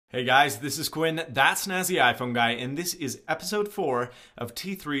Hey guys, this is Quinn, that snazzy iPhone guy, and this is episode 4 of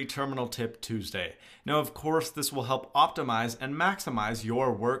T3 Terminal Tip Tuesday. Now, of course, this will help optimize and maximize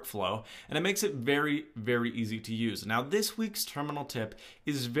your workflow, and it makes it very, very easy to use. Now, this week's terminal tip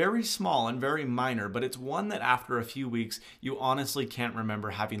is very small and very minor, but it's one that after a few weeks, you honestly can't remember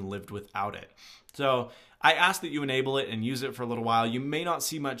having lived without it. So I ask that you enable it and use it for a little while. You may not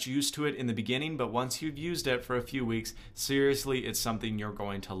see much use to it in the beginning, but once you've used it for a few weeks, seriously, it's something you're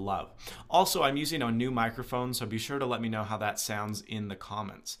going to love. Also, I'm using a new microphone, so be sure to let me know how that sounds in the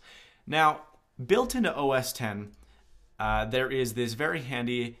comments. Now, built into OS X, there is this very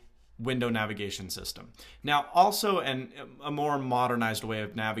handy window navigation system. Now, also, a more modernized way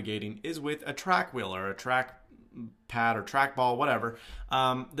of navigating is with a track wheel or a track pad or trackball, whatever.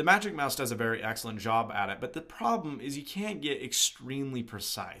 The Magic Mouse does a very excellent job at it, but the problem is you can't get extremely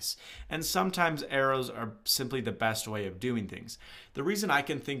precise, and sometimes arrows are simply the best way of doing things. The reason I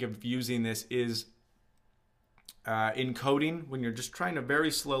can think of using this is in coding, when you're just trying to very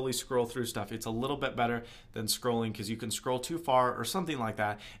slowly scroll through stuff, it's a little bit better than scrolling because you can scroll too far or something like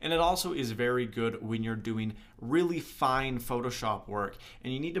that. And it also is very good when you're doing really fine Photoshop work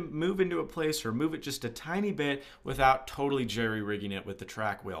and you need to move into a place or move it just a tiny bit without totally jerry-rigging it with the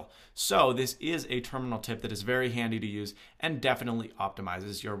track wheel. So this is a terminal tip that is very handy to use and definitely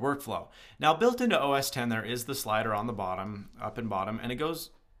optimizes your workflow. Now, built into OS X, there is the slider on the bottom, up and bottom, and it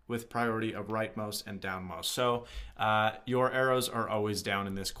goes with priority of rightmost and downmost. So your arrows are always down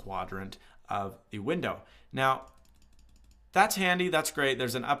in this quadrant of the window. Now, that's handy, that's great.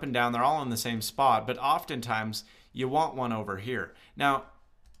 There's an up and down, they're all in the same spot, but oftentimes you want one over here. Now,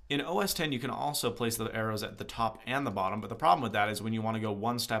 in OS X, you can also place the arrows at the top and the bottom, but the problem with that is when you want to go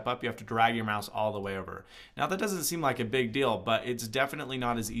one step up, you have to drag your mouse all the way over. Now, that doesn't seem like a big deal, but it's definitely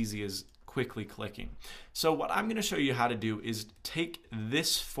not as easy as quickly clicking. So what I'm going to show you how to do is take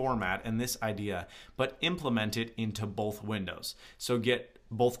this format and this idea, but implement it into both windows. So get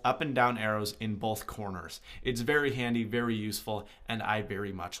both up and down arrows in both corners. It's very handy, very useful, and I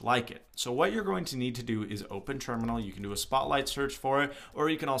very much like it. So what you're going to need to do is open Terminal. You can do a spotlight search for it, or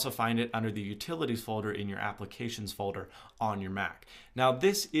you can also find it under the Utilities folder in your Applications folder on your Mac. Now,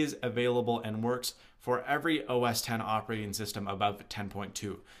 this is available and works for every OS X operating system above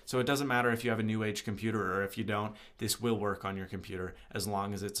 10.2. So it doesn't matter if you have a new age computer or if you don't, this will work on your computer as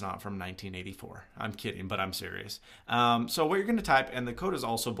long as it's not from 1984. I'm kidding, but I'm serious. So what you're gonna type, and the code is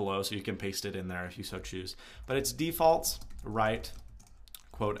also below so you can paste it in there if you so choose, but it's defaults, right,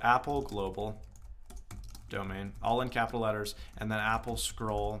 quote, Apple Global Domain, all in capital letters, and then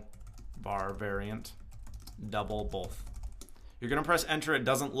AppleScrollBarVariant DoubleBoth. You're going to press enter. It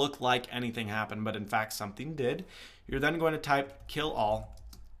doesn't look like anything happened, but in fact something did. You're then going to type kill all,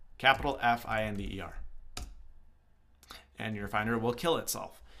 capital F-I-N-D-E-R. And your Finder will kill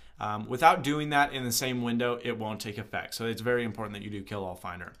itself. Without doing that in the same window, it won't take effect. So it's very important that you do kill all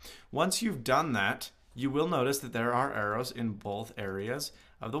Finder. Once you've done that, you will notice that there are arrows in both areas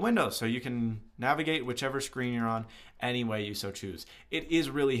of the window, so you can navigate whichever screen you're on any way you so choose. It is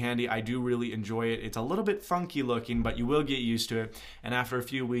really handy. I do really enjoy it. It's a little bit funky looking, but you will get used to it, and after a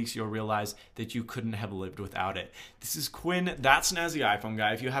few weeks, you'll realize that you couldn't have lived without it. This is Quinn, that snazzy iPhone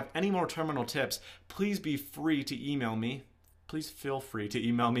guy. If you have any more terminal tips, please be free to email me. Please feel free to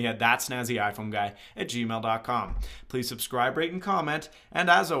email me at thatsnazzyiPhoneGuy@gmail.com. Please subscribe, rate, and comment, and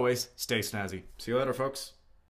as always, stay snazzy. See you later, folks.